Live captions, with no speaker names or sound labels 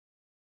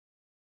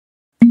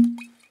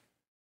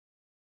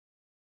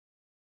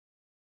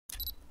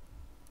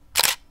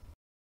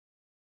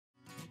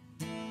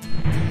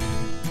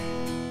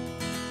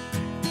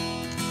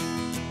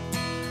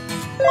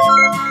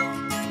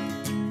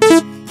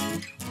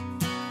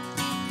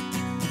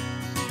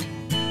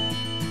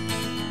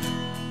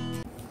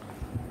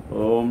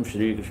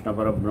Shri Krishna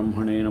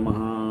Parabrahmane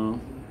Namaha.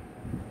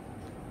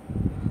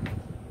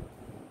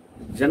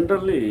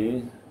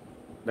 Generally,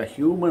 the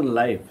human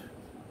life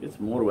is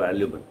more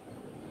valuable.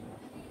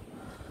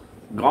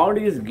 God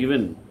is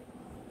given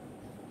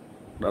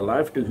the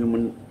life to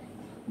human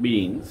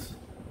beings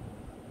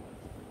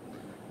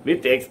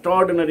with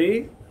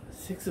extraordinary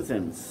sixth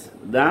sense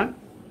than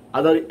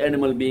other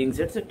animal beings,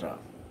 etc.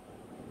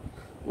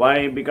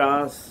 Why?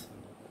 Because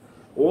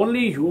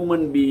only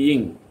human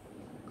being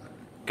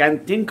can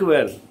think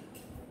well,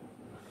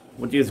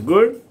 which is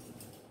good,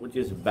 which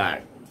is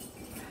bad.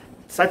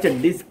 Such a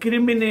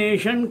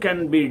discrimination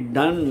can be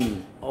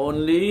done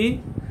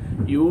only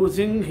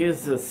using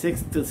his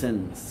sixth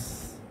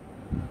sense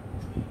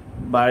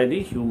by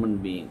the human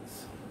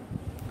beings.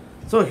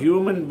 So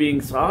human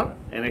beings are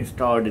an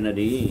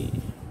extraordinary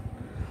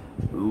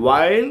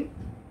while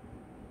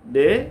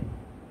they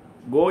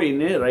go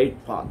in a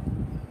right path.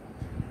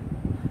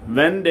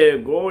 When they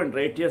go in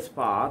righteous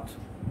path,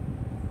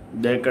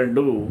 they can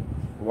do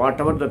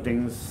whatever the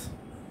things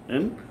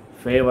in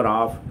favor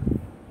of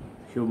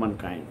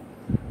humankind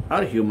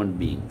or human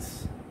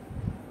beings.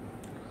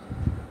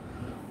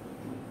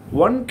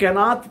 One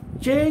cannot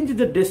change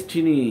the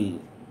destiny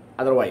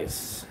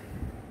otherwise,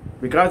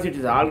 because it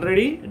is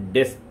already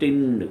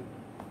destined.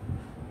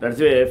 That's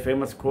why a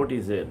famous quote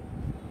is there.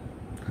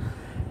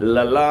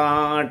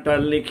 Lalata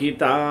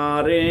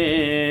likhita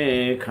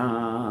rekha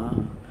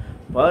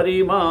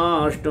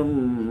parimashtum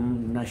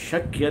na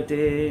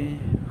shakyate.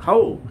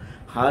 How?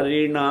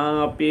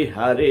 Harinapi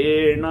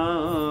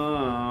harenapi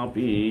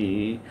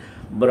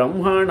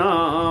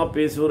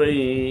brahmanapi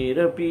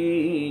surairapi.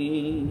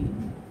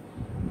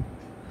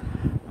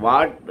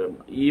 What?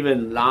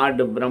 Even Lord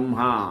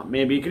Brahma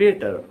may be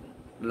creator,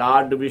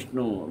 Lord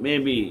Vishnu may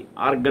be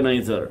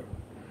organizer,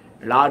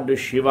 Lord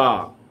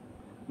Shiva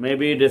may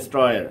be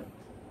destroyer.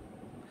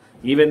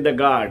 Even the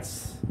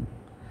gods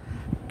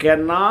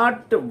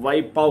cannot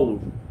wipe out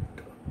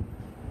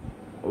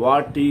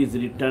what is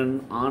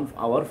written on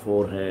our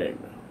forehead.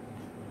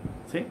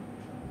 See?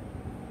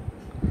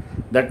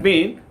 That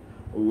means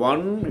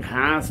one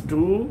has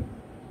to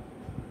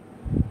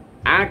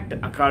act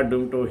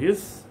according to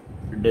his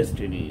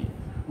destiny.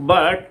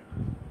 But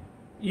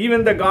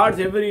even the gods,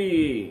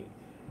 every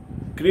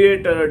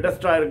creator,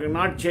 destroyer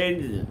cannot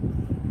change.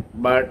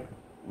 But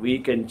we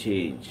can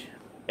change.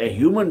 A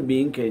human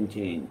being can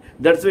change.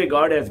 That's why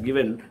God has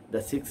given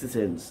the sixth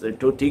sense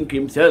to think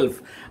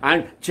himself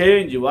and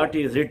change what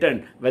is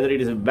written, whether it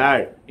is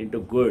bad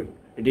into good,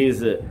 it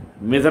is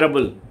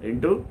miserable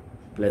into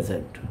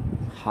pleasant.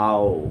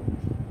 How?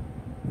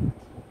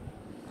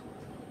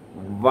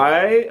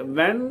 Why?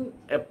 When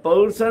a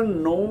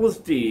person knows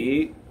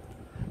the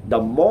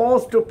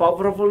most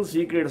powerful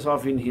secrets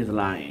of in his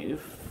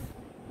life,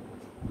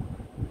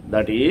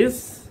 that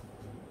is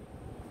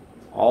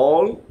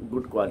all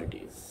good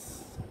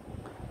qualities,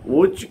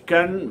 which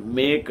can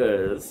make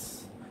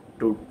us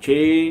to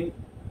change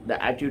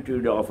the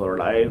attitude of our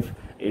life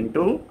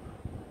into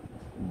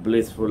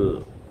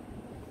blissful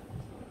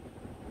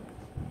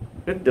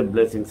with the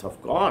blessings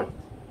of God.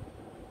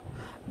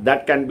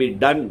 That can be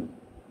done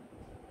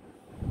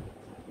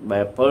by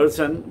a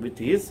person with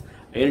his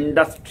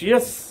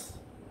industrious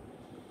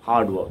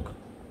hard work.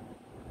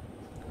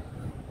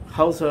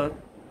 How, sir?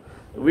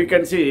 We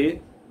can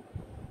see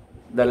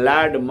the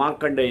lad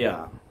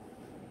Markandeya,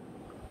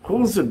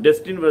 whose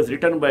destiny was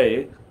written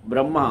by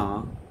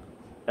Brahma,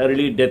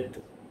 early death.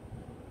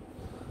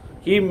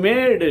 He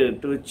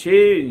made to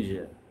change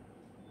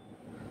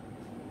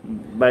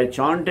by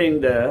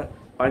chanting the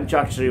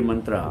Panchakshari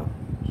mantra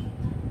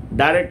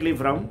directly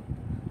from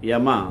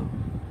Yama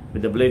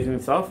with the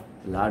blessings of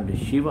Lord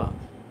Shiva.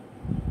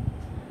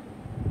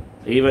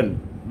 Even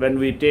when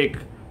we take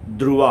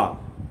Dhruva,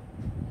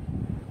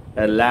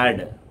 a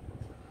lad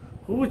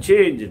who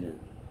changed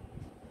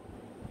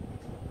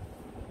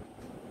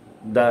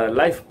the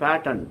life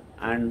pattern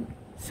and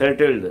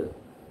settled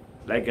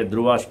like a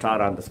Dhruva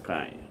star on the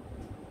sky.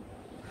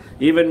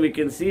 Even we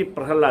can see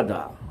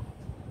Prahalada,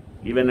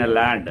 even a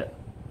lad,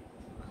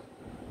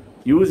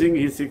 using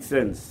his sixth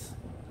sense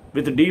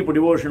with deep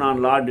devotion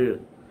on Lord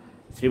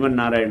Sriman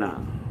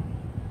Narayana,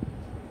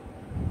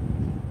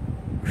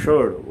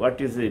 showed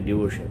what is the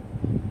devotion.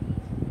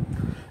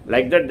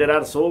 Like that, there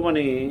are so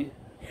many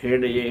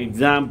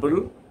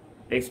example,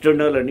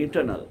 external and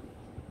internal,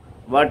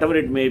 whatever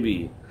it may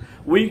be.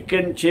 We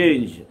can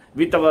change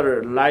with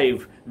our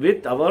life,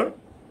 with our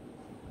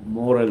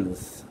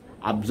morals,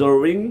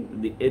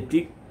 observing the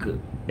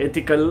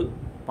ethical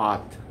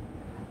path,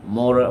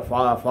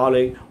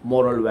 following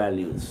moral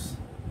values.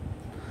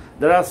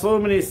 There are so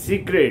many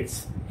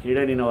secrets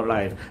hidden in our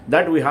life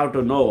that we have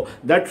to know,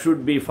 that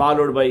should be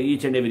followed by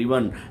each and every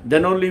one.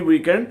 Then only we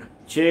can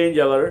change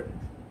our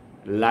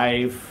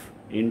life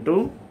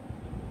into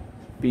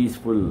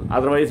peaceful.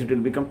 Otherwise it will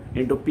become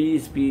into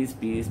peace.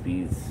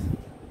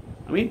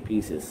 I mean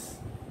pieces.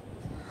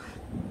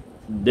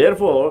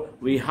 Therefore,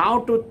 we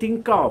have to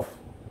think of,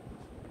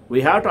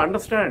 we have to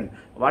understand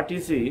what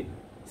is the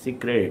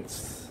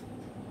secrets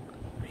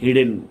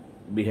hidden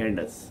behind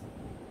us.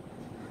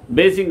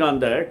 Basing on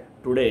that,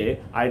 today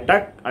I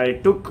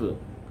took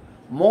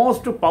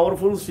most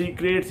powerful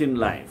secrets in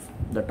life.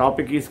 The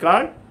topic is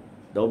called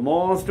the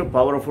most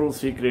powerful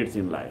secrets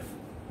in life.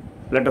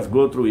 Let us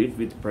go through it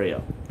with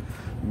prayer.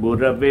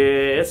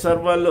 Gurave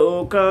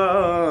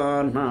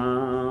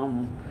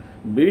sarvalokanam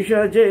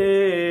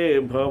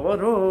Bishaje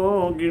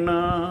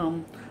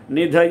bhavaroginam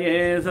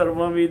Nidhaye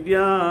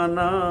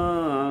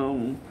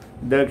sarvavidyanam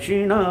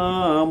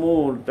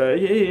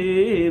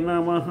Dakshinamurtaye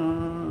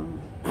namaha.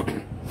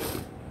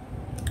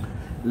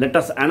 Let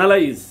us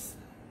analyze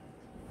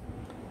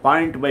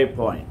point by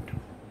point.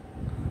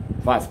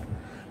 First,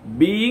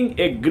 being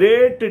a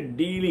great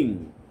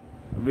dealing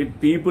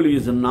with people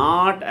is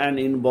not an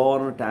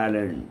inborn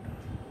talent.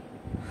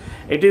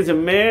 It is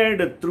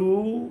made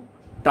through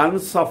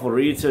tons of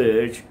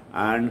research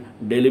and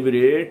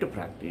deliberate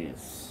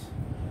practice.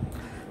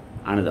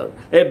 Another,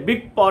 a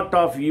big part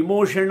of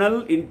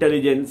emotional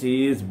intelligence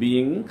is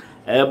being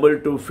able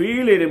to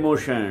feel an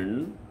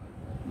emotion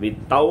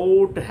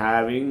without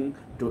having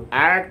to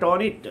act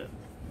on it.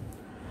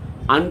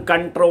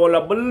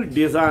 Uncontrollable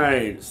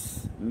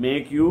desires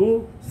make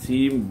you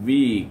seem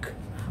weak,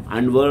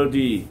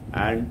 unworthy,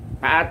 and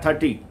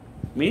pathetic,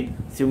 mean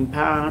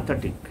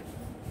sympathetic.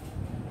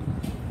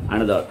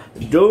 Another,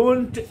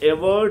 don't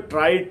ever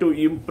try to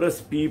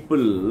impress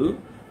people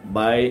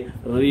by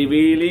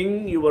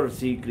revealing your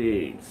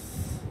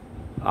secrets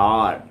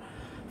or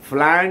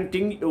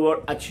flaunting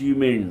your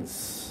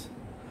achievements,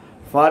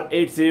 for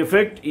its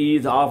effect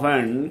is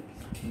often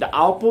the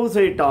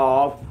opposite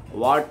of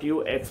what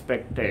you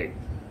expected.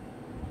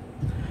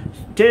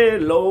 Stay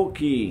low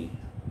key.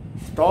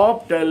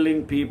 Stop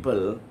telling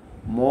people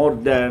more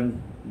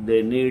than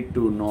they need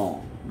to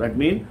know. That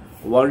means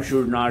one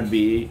should not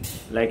be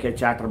like a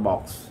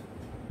chatterbox.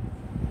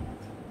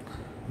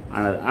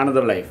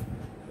 Another life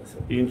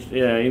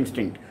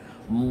instinct.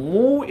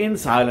 Move in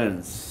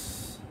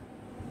silence.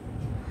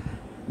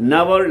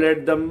 Never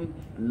let them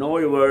know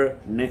your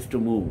next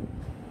move.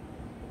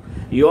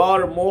 You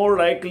are more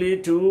likely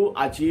to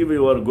achieve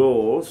your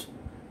goals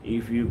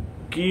if you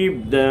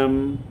keep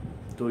them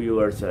to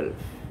yourself.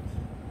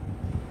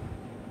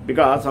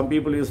 Because some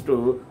people used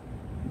to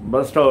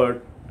burst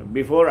out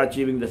before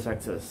achieving the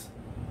success.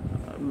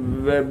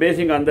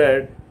 Basing on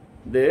that,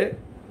 they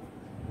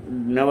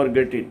never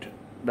get it.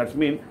 That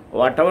means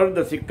whatever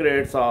the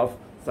secrets of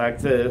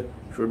success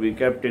should be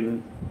kept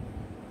in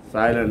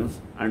silence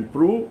and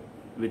prove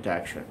with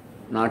action,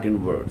 not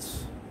in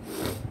words.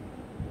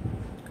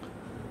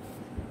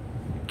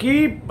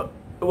 Keep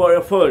your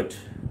effort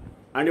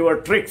and your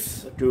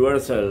tricks to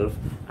yourself,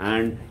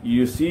 and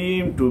you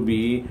seem to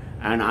be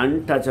an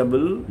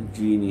untouchable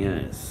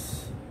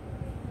genius.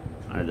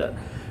 Another,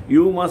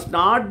 you must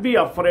not be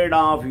afraid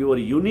of your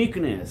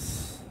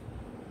uniqueness,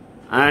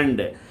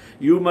 and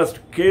you must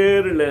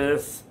care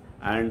less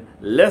and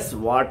less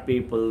what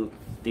people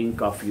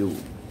think of you.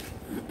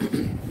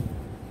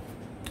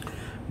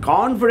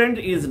 Confident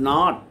is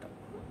not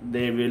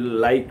they will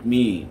like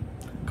me.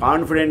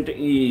 Confident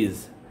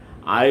is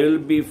I will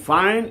be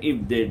fine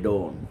if they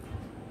don't.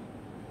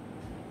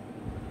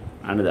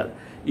 Another,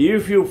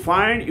 if you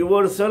find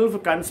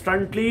yourself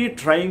constantly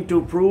trying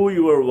to prove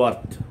your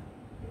worth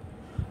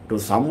to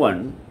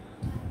someone,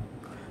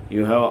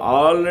 you have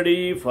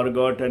already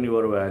forgotten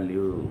your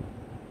value.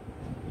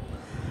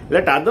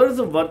 Let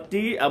others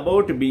worthy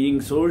about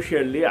being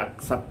socially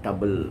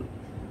acceptable.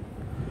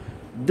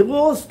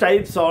 Those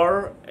types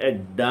are a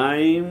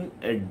dime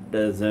a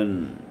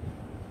dozen.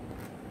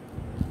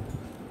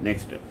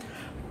 Next,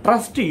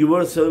 trust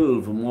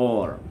yourself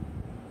more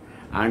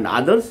and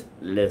others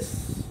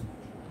less.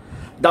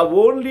 The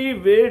only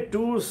way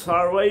to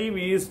survive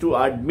is to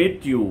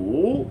admit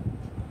you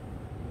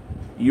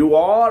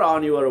are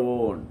on your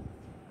own.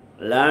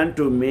 Learn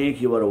to make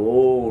your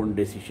own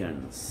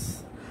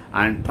decisions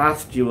and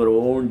trust your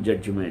own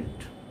judgment.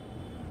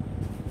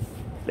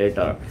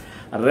 Later,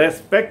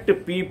 respect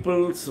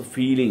people's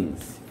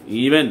feelings,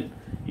 even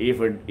if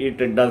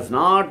it does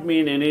not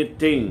mean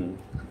anything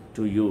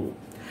to you.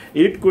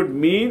 It could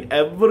mean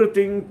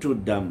everything to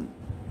them.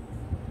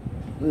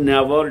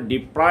 Never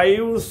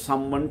deprive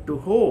someone to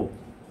hope.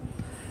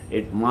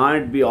 It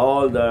might be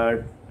all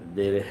that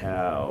they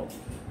have.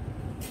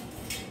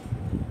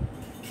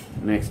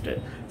 Next,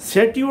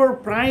 set your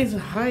price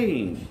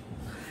high.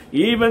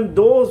 Even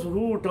those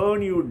who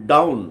turn you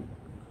down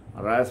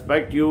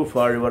respect you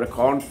for your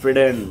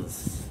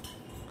confidence.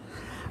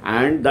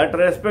 And that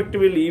respect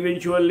will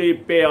eventually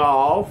pay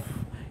off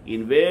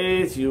in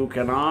ways you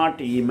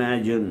cannot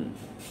imagine.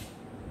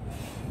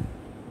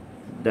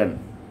 Then,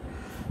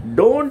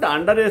 don't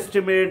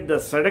underestimate the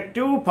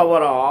seductive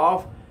power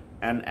of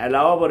an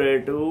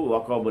elaborate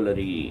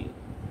vocabulary.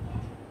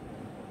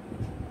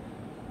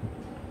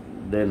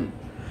 Then,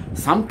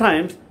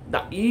 sometimes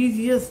the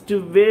easiest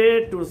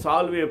way to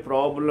solve a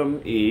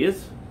problem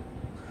is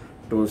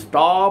to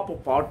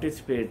stop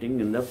participating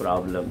in the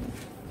problem.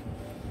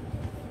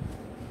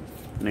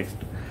 Next,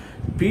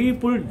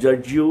 people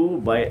judge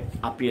you by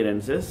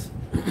appearances,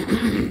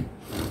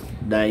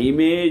 the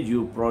image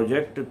you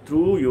project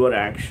through your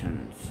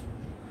actions.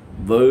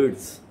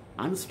 words,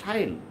 and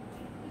style.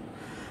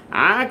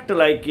 Act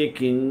like a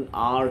king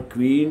or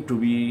queen to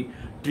be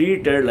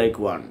treated like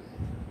one.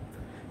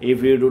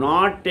 If you do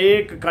not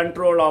take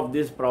control of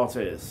this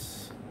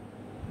process,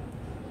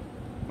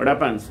 what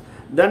happens?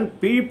 Then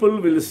people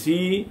will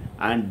see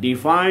and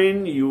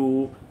define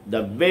you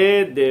the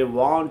way they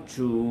want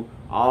to,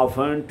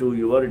 often to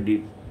your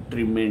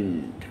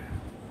detriment.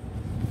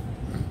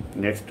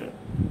 Next.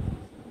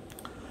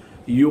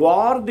 You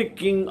are the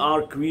king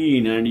or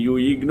queen and you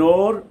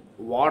ignore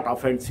what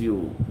offends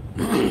you.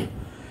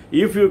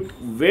 If you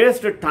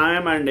waste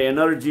time and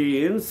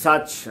energy in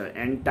such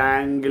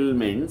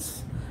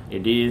entanglements,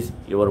 it is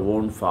your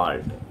own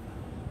fault.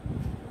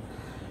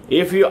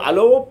 If you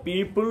allow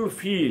people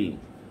feel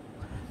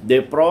they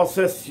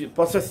possess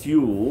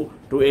you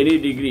to any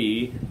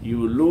degree,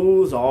 you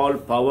lose all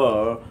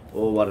power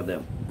over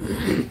them.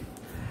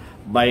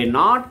 By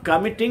not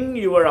committing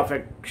your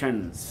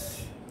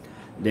affections,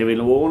 they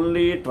will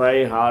only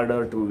try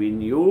harder to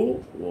win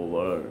you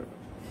over.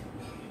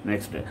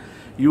 Next,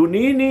 you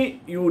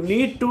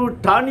need to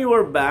turn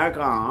your back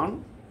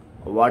on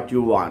what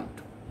you want.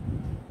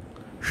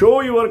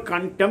 Show your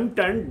contempt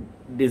and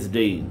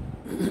disdain.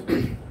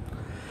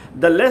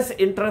 The less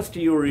interest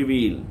you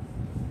reveal,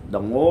 the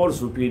more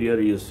superior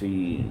you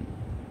seem.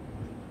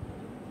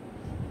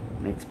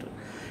 Next,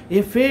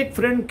 a fake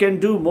friend can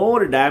do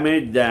more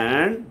damage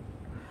than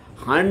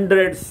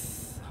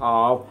hundreds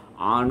of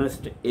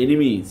honest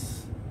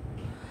enemies.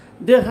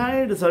 They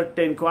hide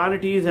certain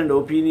qualities and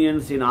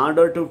opinions in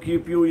order to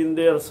keep you in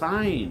their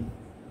sign.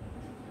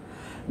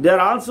 They are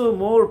also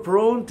more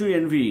prone to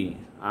envy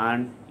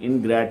and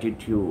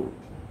ingratitude.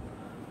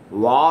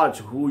 Watch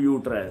who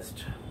you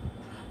trust.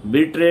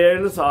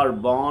 Betrayals are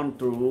born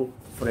through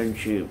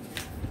friendship.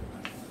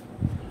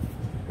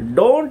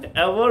 Don't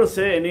ever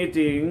say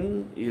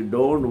anything you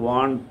don't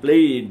want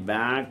played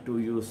back to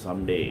you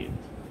someday.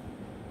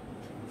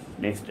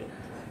 Next,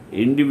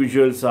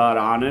 individuals are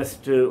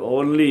honest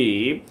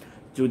only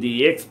to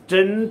the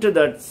extent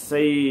that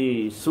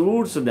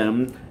suits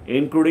them,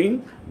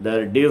 including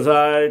their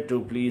desire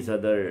to please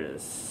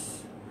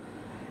others.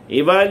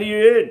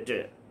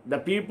 Evaluate the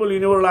people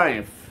in your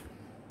life,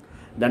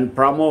 then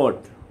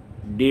promote,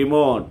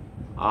 demote,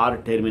 or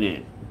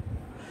terminate.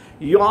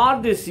 You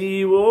are the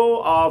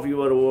CEO of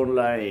your own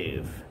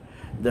life.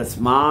 The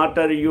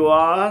smarter you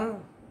are,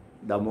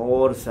 the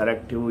more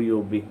selective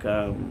you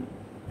become.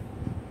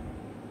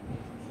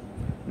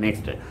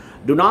 Next,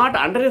 do not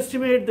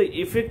underestimate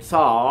the effects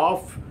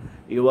of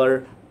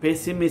your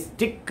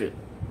pessimistic,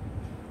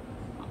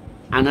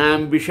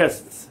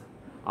 unambitious,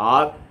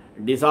 or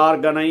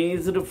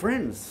disorganized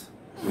friends.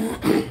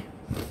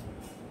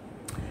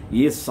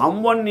 If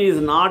someone is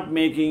not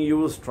making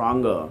you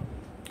stronger,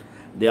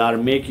 they are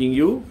making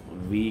you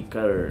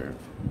weaker.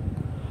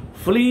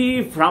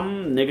 Flee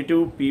from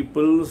negative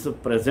people's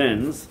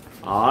presence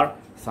or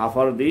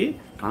suffer the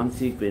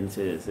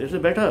consequences. It's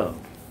better.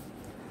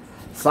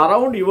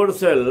 Surround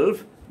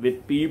yourself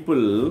with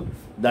people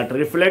that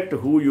reflect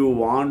who you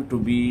want to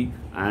be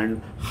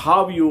and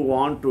how you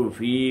want to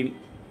feel.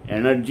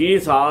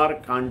 Energies are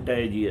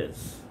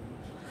contagious.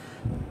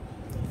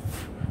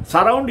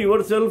 Surround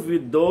yourself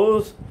with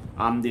those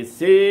on the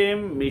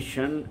same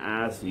mission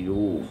as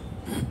you.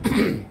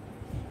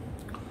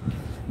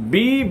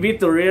 Be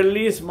with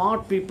really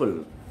smart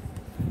people.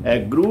 A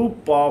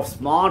group of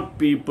smart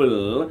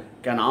people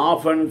can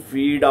often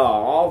feed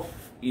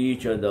off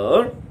each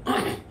other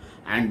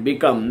and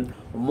become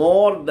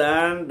more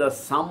than the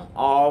sum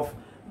of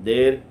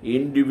their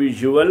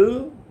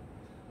individual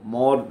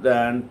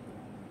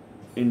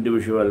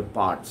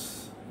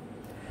parts.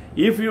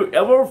 If you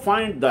ever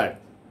find that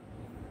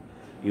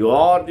you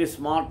are the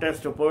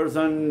smartest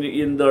person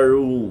in the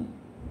room,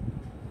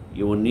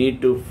 you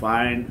need to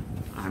find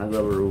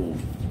another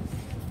room.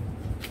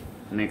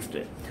 Next,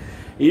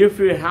 if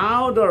you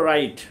have the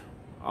right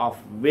of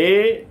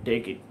way,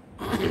 take it.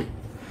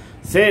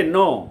 Say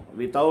no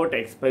without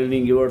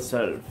explaining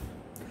yourself.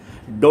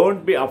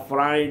 Don't be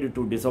afraid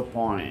to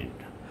disappoint.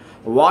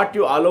 What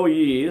you allow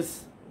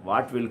is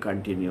what will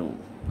continue.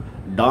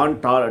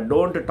 Don't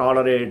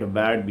tolerate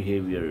bad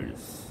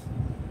behaviors.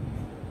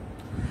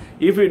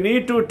 If you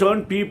need to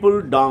turn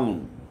people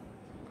down,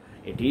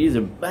 it is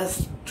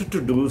best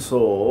to do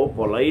so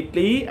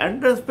politely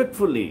and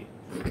respectfully.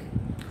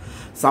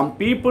 Some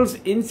people's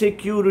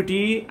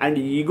insecurity and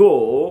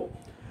ego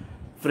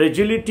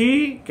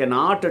fragility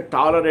cannot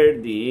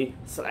tolerate the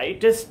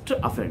slightest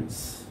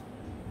offense.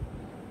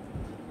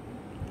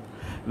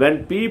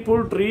 When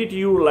people treat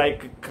you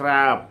like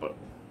crap,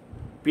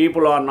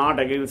 people are not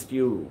against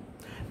you.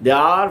 They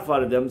are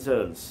for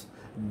themselves.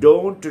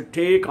 Don't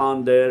take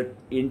on their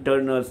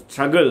internal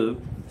struggle.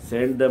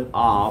 Send them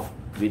off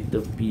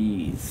with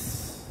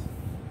peace.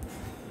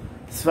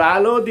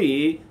 Swallow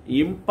the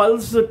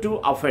impulse to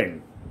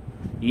offend,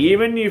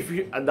 even if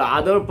the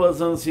other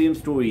person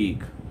seems too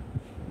weak.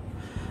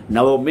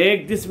 Never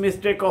make this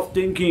mistake of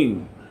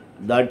thinking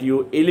that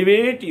you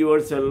elevate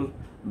yourself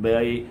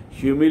by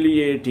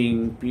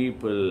humiliating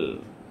people.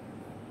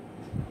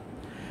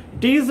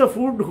 It is the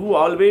fool who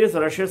always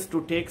rushes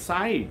to take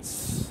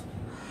sides.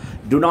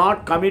 Do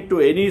not commit to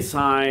any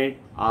side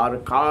or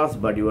cause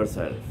but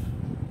yourself.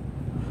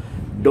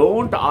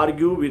 Don't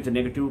argue with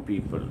negative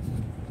people.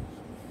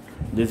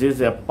 This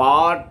is a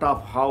part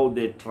of how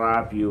they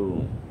trap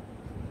you.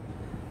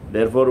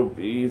 Therefore,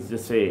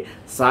 please say,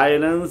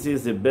 silence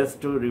is the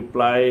best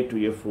reply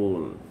to a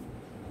fool.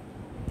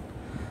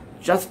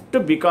 Just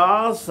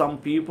because some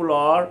people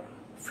are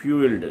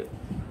fueled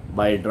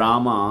by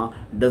drama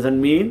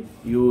doesn't mean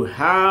you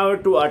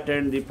have to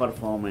attend the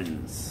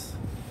performance.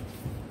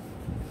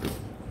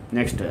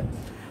 Next,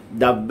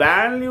 the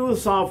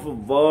values of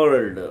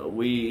world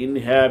we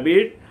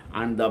inhabit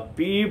and the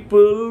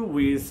people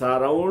we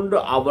surround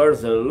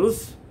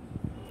ourselves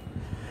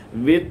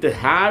with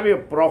have a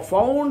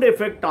profound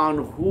effect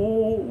on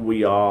who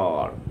we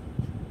are.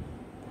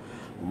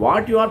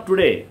 What you are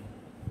today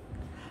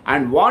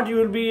and what you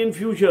will be in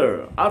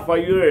future, or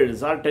 5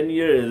 years or 10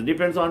 years,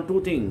 depends on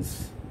two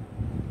things.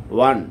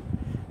 One,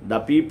 the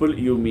people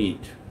you meet,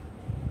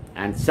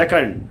 and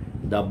second,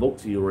 the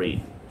books you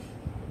read.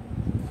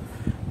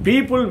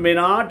 People may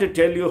not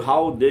tell you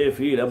how they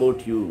feel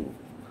about you,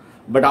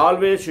 but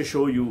always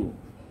show you.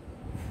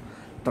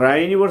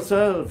 Train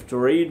yourself to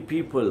read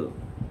people,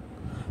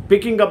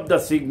 picking up the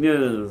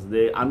signals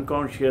they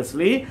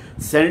unconsciously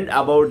send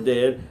about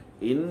their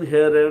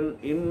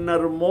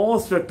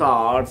innermost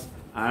thoughts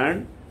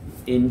and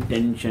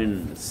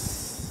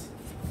intentions.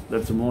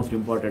 That's the most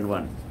important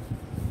one.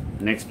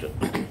 Next,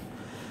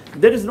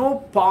 there is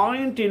no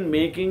point in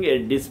making a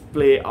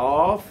display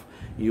of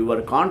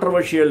your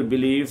controversial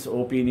beliefs,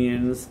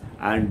 opinions,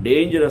 and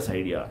dangerous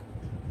ideas.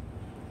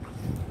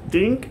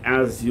 Think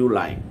as you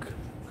like,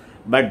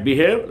 but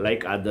behave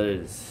like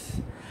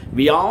others.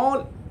 We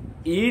all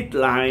eat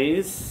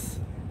lies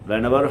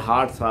when our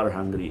hearts are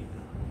hungry.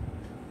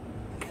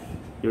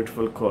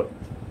 Beautiful quote.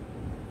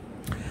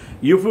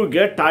 If you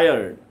get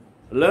tired,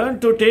 learn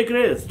to take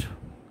rest,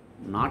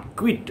 not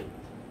quit.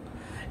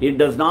 It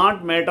does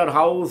not matter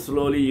how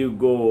slowly you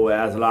go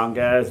as long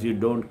as you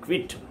don't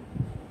quit.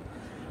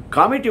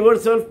 Commit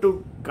yourself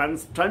to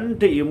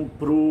constant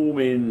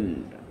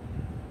improvement.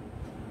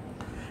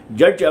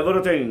 Judge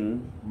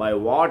everything by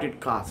what it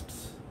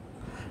costs,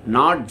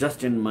 not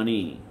just in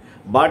money,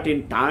 but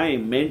in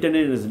time,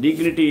 maintenance,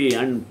 dignity,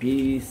 and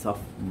peace of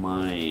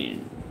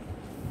mind.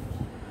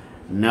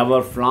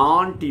 Never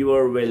flaunt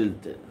your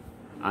wealth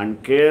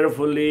and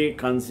carefully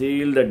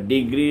conceal the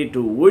degree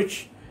to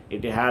which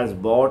it has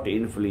brought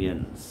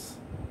influence.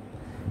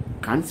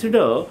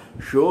 Consider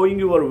showing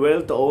your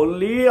wealth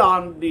only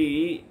on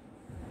the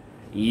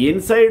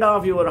inside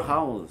of your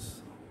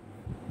house.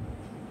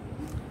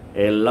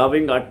 A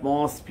loving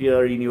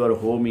atmosphere in your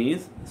home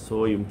is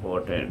so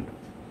important.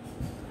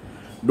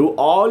 Do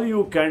all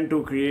you can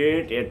to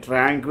create a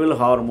tranquil,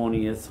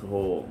 harmonious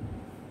home.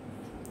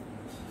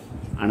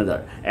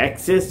 Another,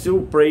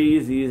 excessive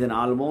praise is an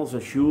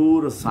almost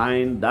sure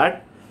sign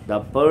that the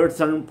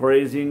person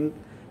praising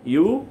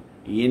you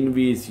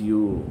envies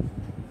you.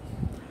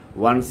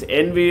 Once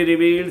envy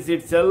reveals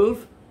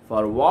itself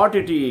for what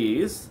it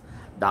is,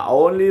 the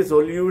only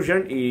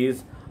solution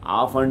is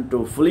often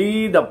to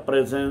flee the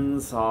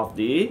presence of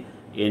the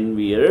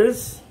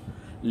enviers.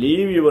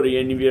 Leave your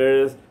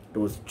enviers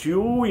to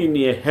stew in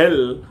a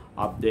hell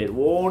of their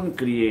own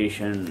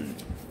creation.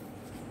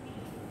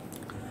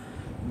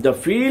 The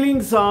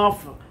feelings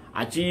of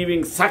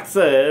achieving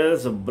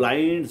success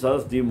blinds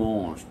us the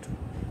most.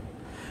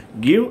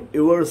 Give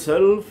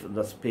yourself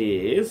the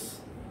space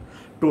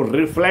to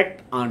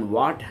reflect on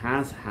what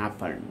has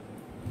happened.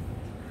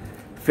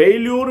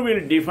 Failure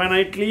will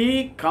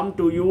definitely come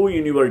to you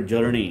in your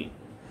journey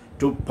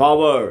to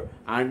power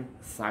and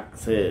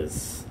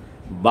success.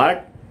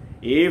 But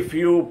if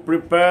you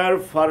prepare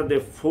for the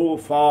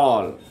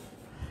fall,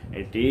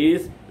 it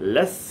is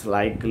less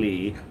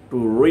likely to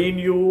ruin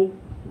you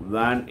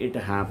when it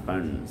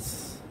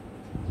happens.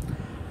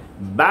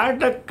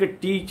 Bad luck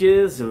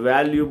teaches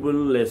valuable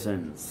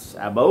lessons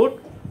about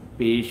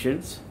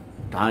patience,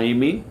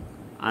 timing,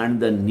 and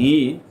the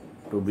need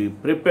to be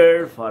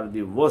prepared for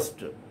the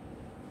worst.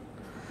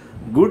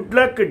 Good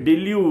luck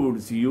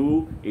deludes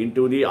you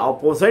into the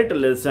opposite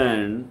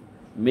lesson,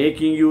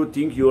 making you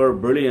think your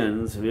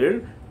brilliance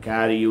will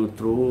carry you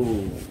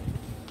through.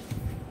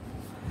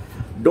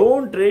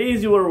 Don't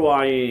raise your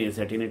voice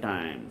at any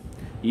time.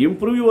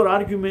 Improve your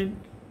argument.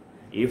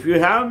 If you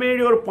have made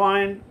your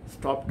point,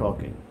 stop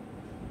talking.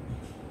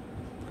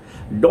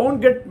 Don't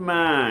get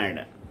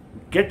mad.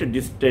 Get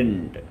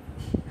distant.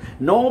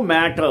 No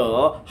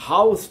matter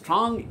how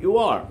strong you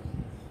are.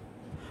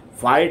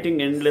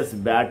 Fighting endless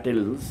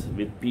battles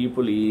with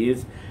people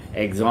is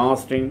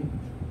exhausting,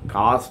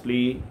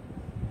 costly,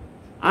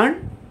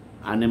 and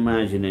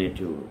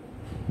unimaginative.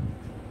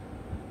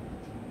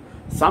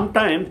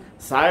 Sometimes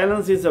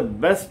silence is the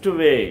best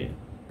way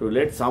to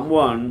let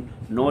someone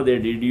know they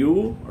did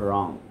you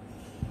wrong.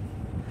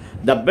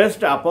 The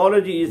best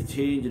apology is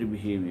changed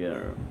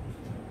behavior.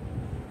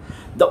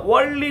 The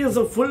world is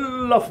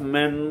full of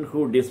men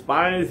who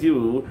despise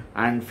you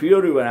and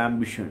fear your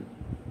ambition.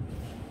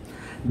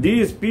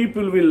 These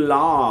people will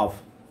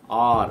laugh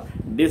or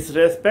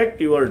disrespect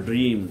your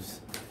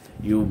dreams.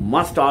 You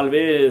must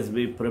always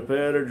be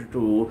prepared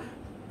to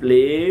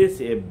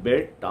place a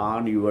bet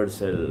on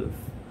yourself,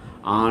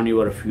 on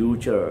your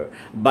future,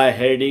 by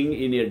heading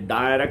in a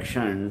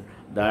direction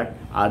that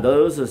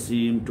others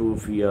seem to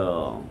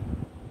fear.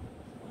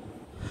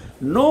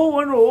 No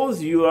one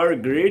owes your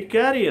great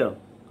career.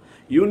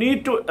 You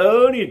need to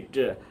earn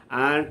it,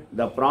 and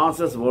the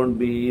process won't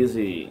be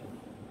easy.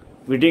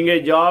 Quitting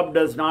a job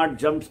does not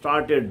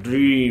jumpstart a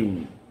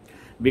dream,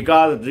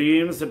 because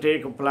dreams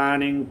take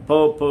planning,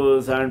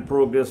 purpose, and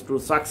progress to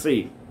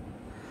succeed.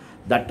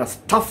 That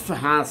stuff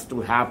has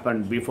to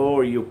happen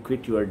before you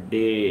quit your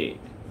day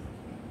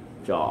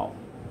job.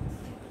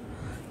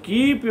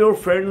 Keep your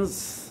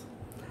friends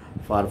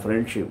for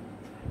friendship,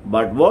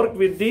 but work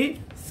with the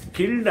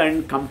skilled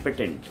and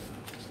competent.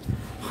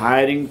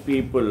 Hiring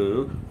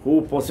people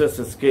who possess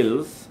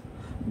skills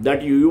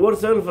that you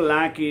yourself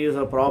lack is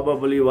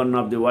probably one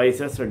of the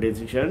wisest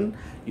decisions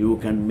you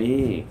can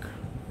make.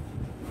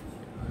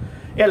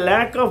 A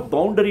lack of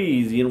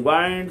boundaries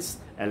invites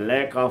a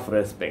lack of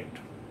respect.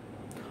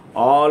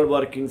 All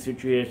working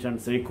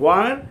situations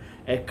require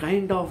a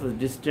kind of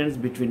distance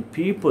between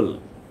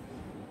people.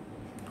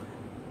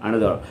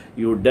 Another,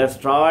 you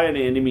destroy an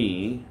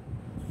enemy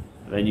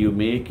when you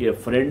make a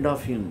friend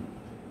of him.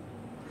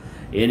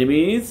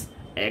 Enemies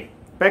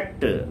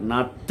expect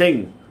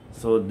nothing,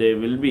 so they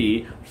will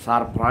be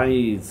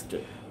surprised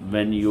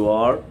when you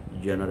are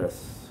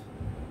generous.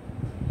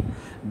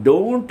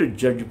 Don't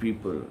judge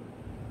people.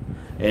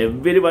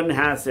 Everyone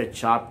has a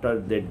chapter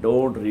they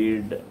don't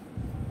read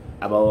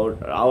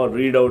about or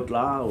read out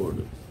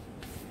loud.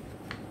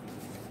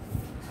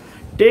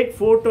 Take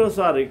photos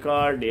or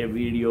record a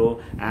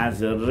video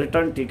as a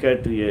return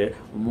ticket to a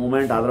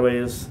moment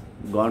otherwise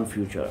gone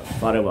future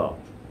forever.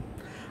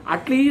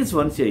 At least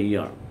once a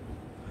year,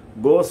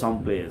 go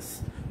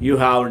someplace you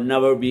have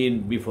never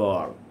been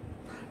before.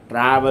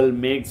 Travel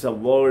makes the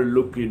world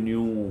look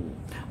new,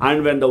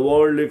 and when the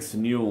world looks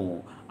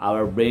new,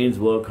 our brains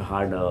work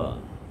harder.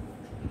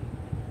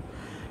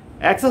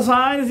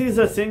 Exercise is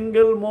the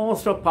single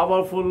most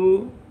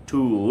powerful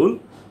tool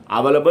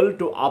available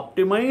to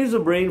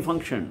optimize brain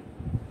function.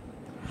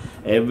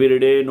 Every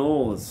day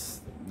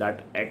knows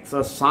that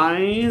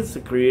exercise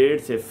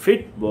creates a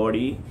fit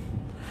body,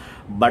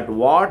 but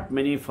what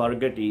many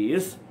forget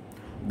is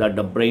that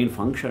the brain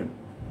function.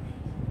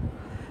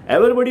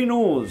 Everybody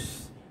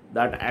knows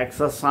that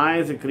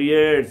exercise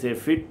creates a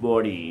fit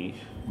body,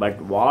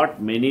 but what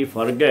many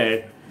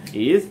forget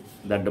is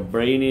that the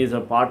brain is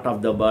a part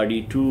of the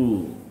body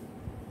too.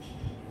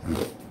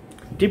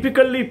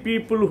 Typically,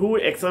 people who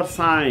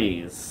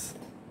exercise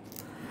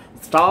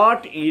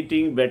start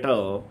eating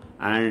better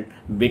and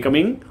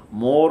becoming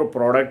more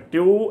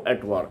productive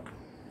at work.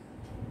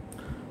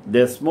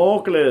 They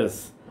smoke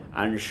less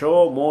and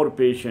show more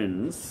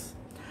patience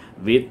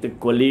with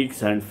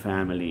colleagues and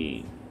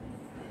family.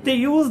 They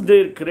use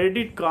their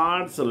credit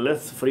cards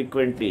less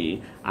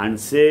frequently and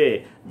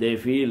say they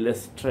feel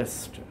less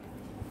stressed.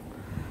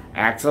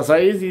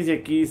 Exercise is a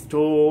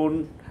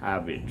keystone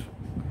habit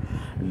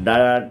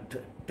that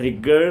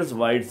triggers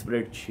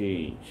widespread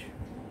change.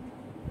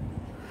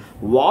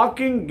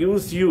 Walking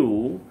gives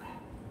you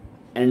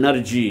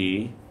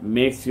energy,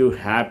 makes you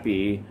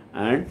happy,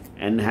 and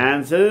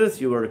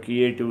enhances your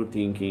creative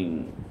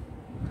thinking.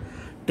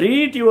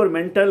 Treat your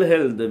mental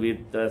health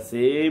with the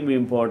same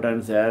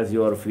importance as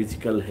your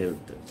physical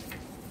health.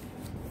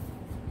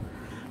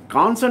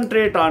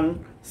 Concentrate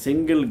on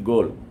single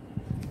goal,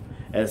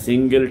 a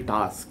single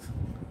task,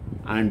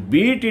 and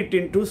beat it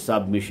into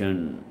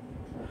submission.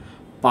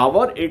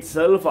 Power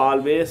itself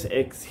always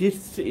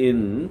exists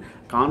in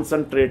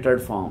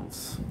concentrated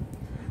forms.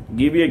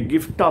 Give a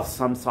gift of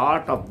some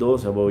sort of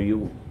those above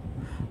you.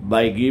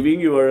 By giving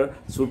your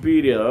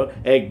superior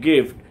a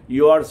gift,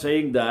 you are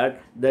saying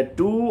that the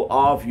two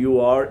of you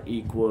are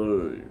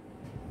equal.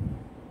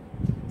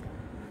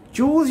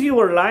 Choose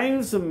your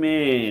life's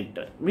mate,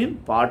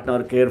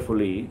 partner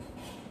carefully,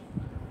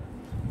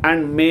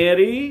 and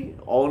marry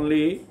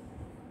only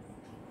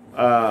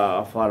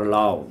for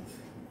love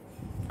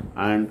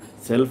and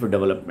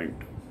self-development.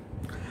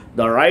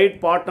 The right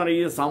partner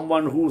is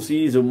someone who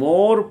sees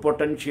more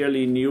potential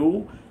in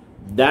you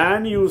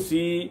than you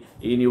see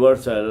in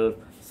yourself,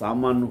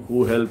 someone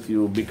who helps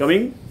you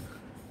becoming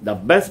the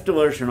best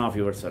version of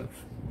yourself.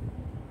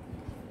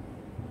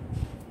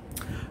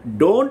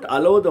 Don't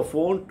allow the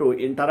phone to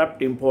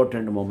interrupt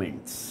important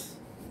moments.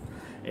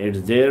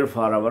 It's there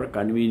for our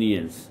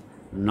convenience,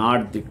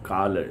 not the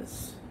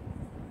callers.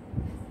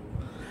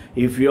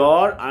 If you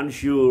are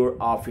unsure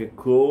of a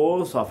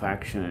course of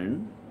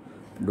action,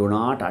 do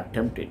not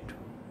attempt it.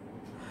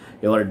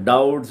 Your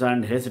doubts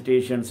and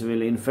hesitations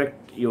will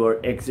infect your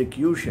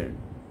execution.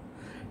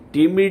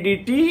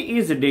 Timidity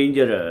is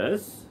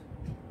dangerous.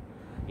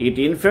 It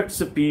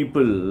infects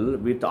people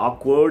with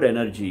awkward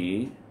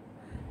energy,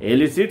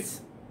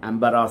 elicits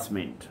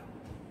embarrassment.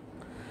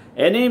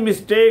 Any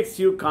mistakes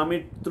you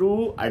commit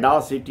through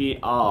audacity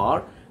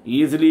are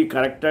easily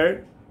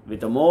corrected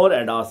with more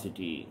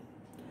audacity.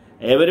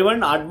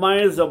 Everyone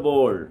admires the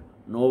bold,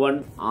 no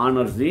one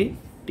honors the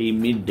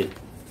timid.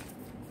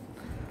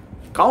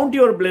 Count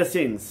your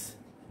blessings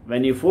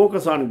when you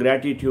focus on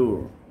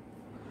gratitude.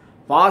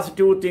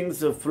 Positive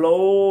things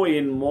flow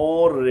in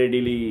more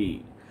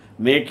readily,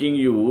 making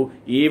you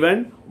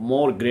even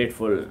more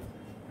grateful.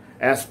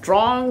 A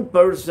strong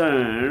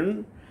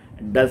person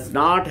does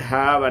not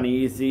have an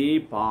easy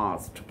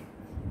past.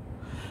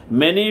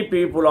 Many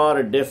people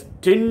are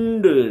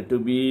destined to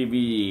be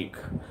weak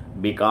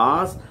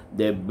because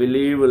they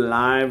believe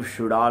life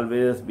should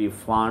always be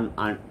fun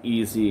and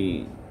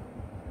easy.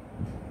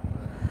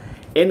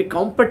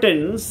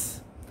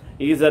 Incompetence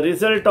is a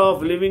result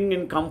of living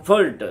in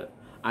comfort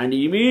and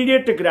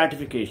immediate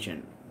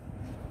gratification.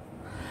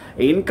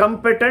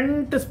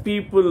 Incompetent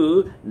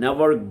people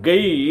never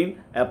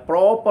gain a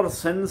proper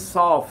sense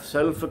of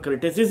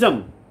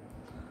self-criticism,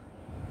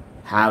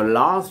 have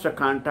lost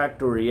contact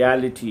to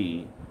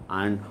reality,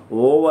 and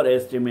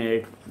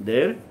overestimate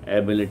their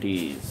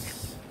abilities.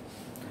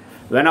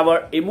 When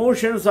our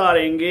emotions are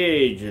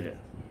engaged,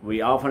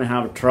 we often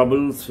have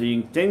trouble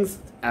seeing things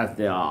as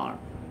they are.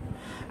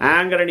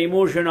 Anger and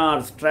emotion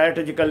are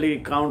strategically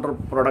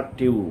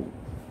counterproductive.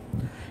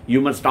 You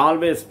must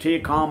always stay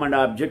calm and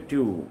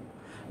objective.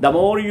 The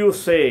more you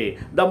say,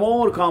 the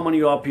more calm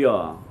you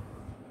appear.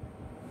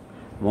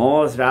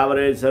 Most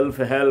average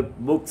self-help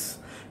books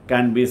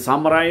can be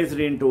summarized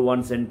into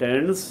one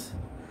sentence.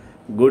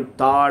 Good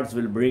thoughts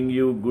will bring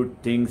you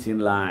good things in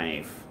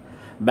life.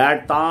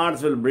 Bad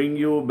thoughts will bring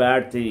you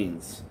bad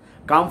things.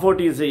 Comfort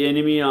is the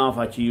enemy of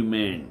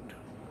achievement.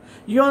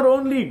 You are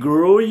only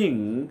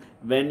growing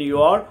when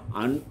you are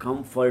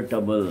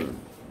uncomfortable.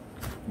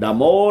 The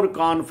more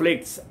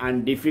conflicts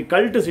and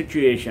difficult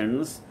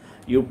situations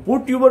you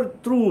put you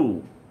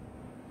through,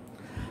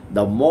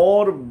 the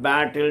more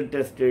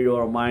battle-tested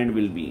your mind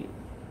will be.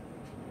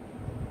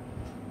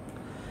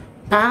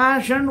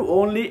 Passion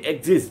only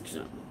exists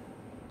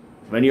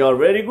when you are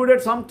very good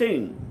at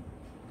something.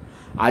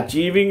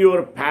 Achieving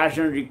your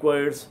passion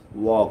requires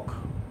work.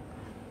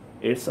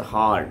 It's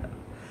hard.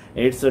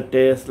 It's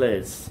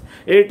tasteless.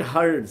 It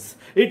hurts.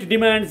 It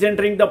demands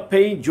entering the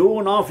pain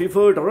zone of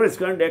effort, risk,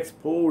 and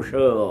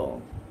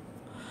exposure.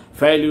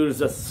 Failure is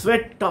the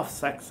sweat of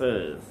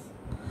success.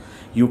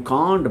 You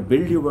can't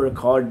build your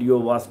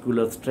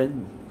cardiovascular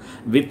strength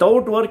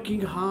without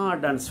working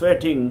hard and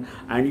sweating,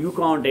 and you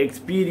can't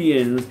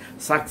experience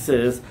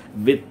success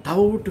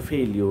without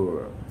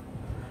failure.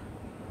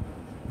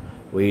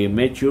 We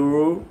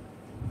mature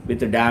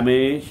with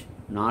damage,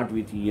 not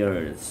with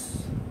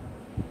years.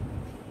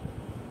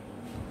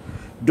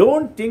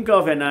 Don't think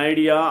of an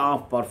idea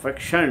of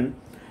perfection.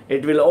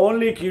 It will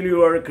only kill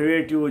your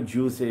creative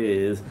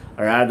juices.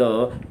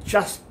 Rather,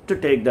 just to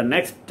take the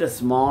next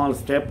small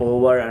step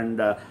over and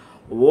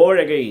over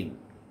again.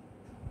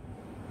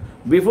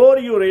 Before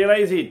you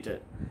realize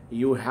it,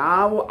 you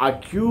have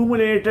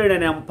accumulated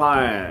an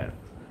empire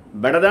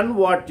better than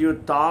what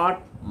you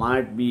thought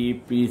might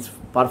be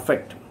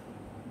perfect.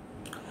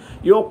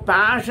 Your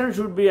passion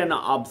should be an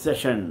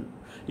obsession.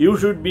 You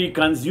should be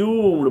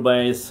consumed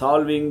by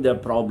solving the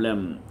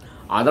problem.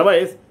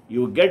 Otherwise,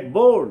 you get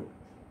bored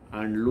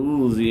and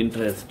lose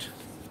interest.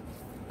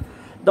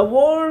 The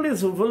world is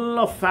full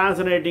of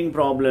fascinating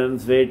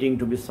problems waiting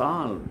to be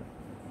solved.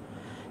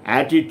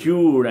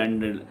 Attitude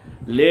and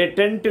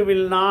latent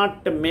will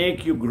not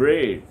make you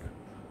great.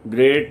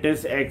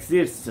 Greatness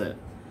exists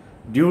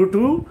due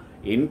to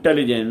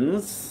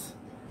intelligence,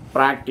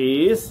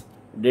 practice,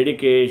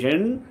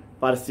 dedication,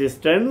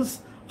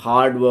 persistence,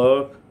 hard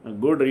work,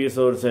 good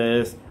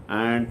resources,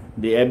 and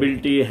the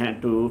ability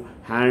to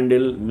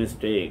handle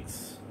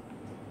mistakes.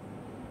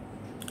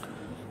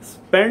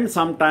 Spend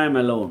some time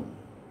alone.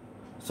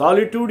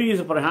 Solitude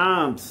is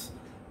perhaps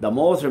the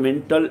most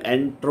mental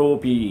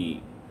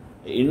entropy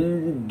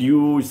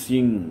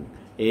inducing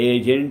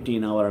agent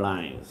in our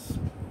lives.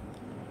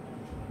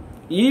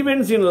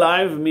 Events in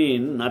life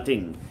mean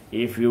nothing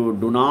if you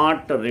do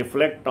not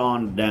reflect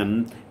on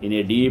them in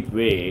a deep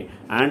way,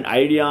 and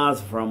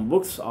ideas from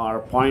books are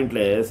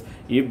pointless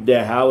if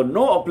they have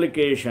no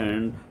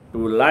application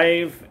to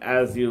life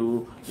as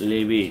you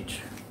live it.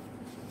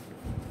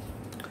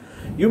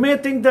 You may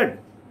think that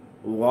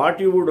what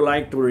you would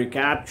like to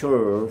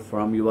recapture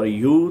from your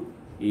youth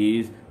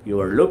is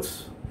your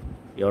looks,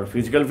 your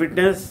physical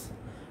fitness,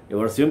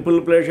 your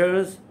simple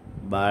pleasures,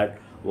 but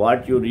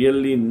what you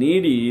really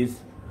need is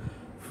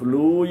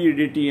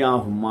fluidity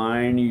of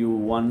mind you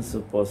once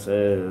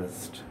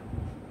possessed.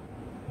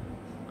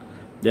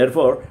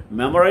 Therefore,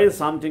 memorize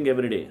something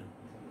every day.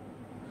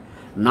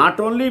 Not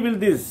only will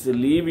this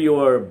leave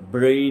your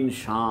brain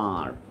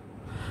sharp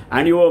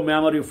and your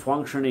memory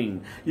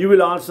functioning, you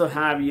will also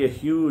have a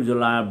huge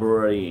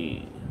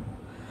library.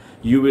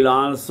 You will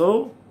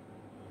also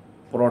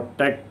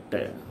protect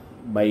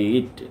by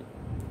it.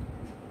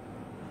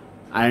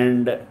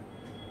 And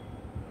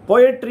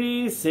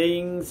poetry,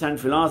 sayings, and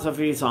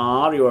philosophies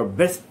are your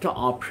best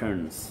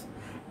options.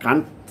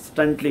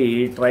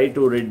 Constantly try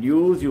to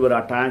reduce your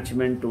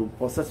attachment to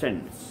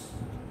possessions.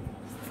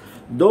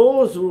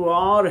 Those who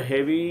are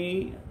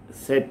heavy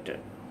set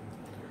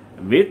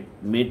with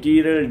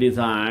material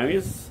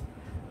desires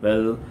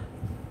will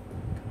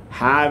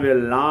have a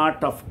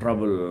lot of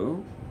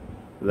trouble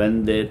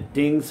when their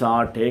things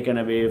are taken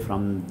away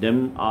from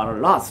them or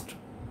lost.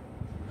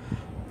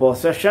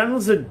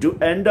 Possessions do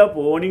end up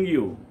owning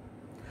you,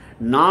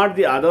 not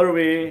the other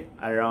way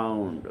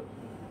around.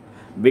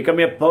 Become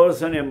a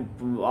person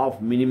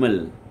of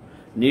minimal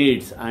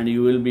needs and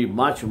you will be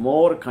much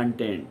more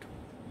content.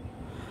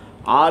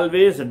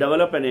 Always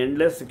develop an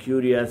endless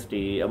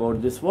curiosity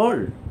about this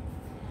world.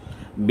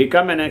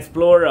 Become an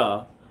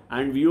explorer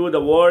and view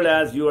the world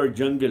as your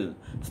jungle.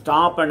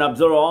 Stop and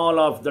observe all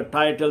of the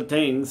title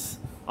things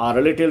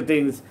or little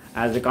things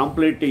as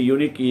completely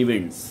unique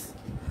events.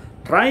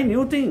 Try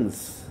new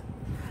things.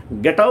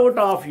 Get out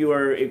of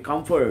your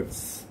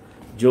comforts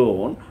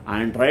zone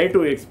and try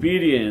to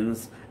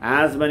experience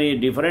as many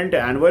different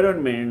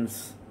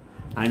environments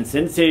and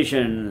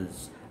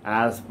sensations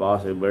as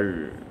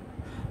possible.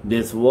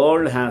 This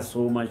world has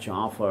so much to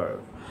offer.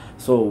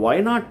 So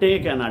why not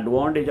take an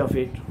advantage of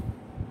it?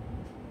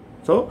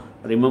 So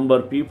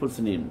remember people's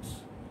names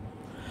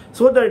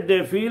so that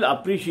they feel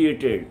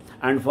appreciated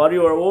and for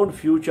your own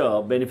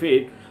future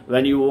benefit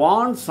when you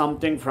want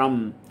something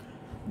from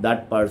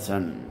that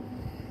person.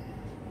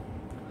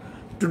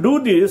 To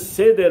do this,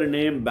 say their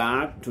name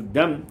back to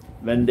them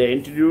when they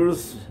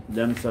introduce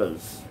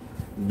themselves.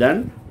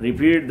 Then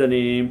repeat the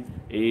name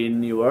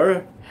in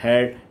your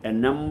head a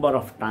number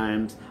of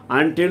times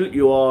until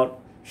you are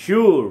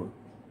sure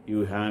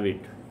you have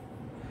it.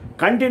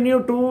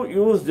 Continue to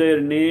use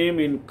their name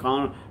in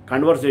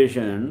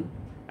conversation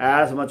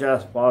as much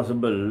as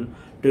possible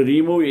to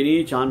remove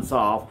any chance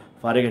of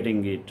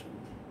forgetting it.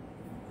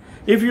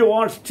 If you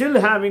are still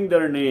having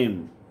their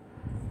name,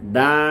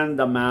 Dan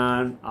the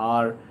man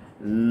or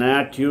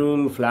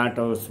Natul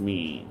flatters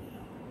me.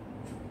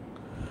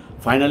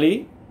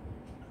 Finally,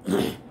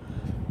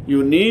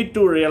 you need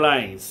to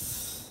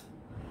realize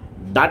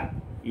that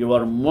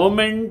your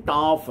moment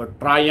of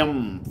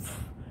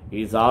triumph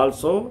is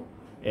also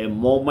a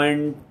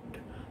moment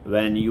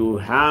when you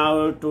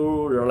have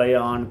to rely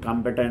on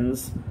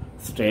competence,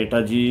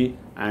 strategy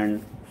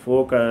and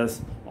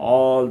focus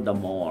all the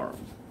more.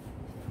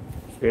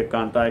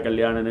 Kantai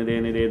Kalyan Nidhe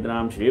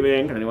Nidedram Shri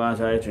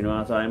Venkatanivasaaya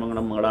Srinivasaya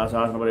Mangalam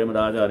Mangalasasana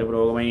Paremadacharya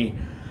Purogamai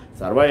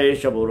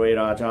Sarvaesha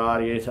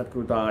Purvairacharya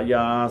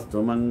Satkritaya Stu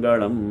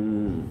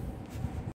Mangalam.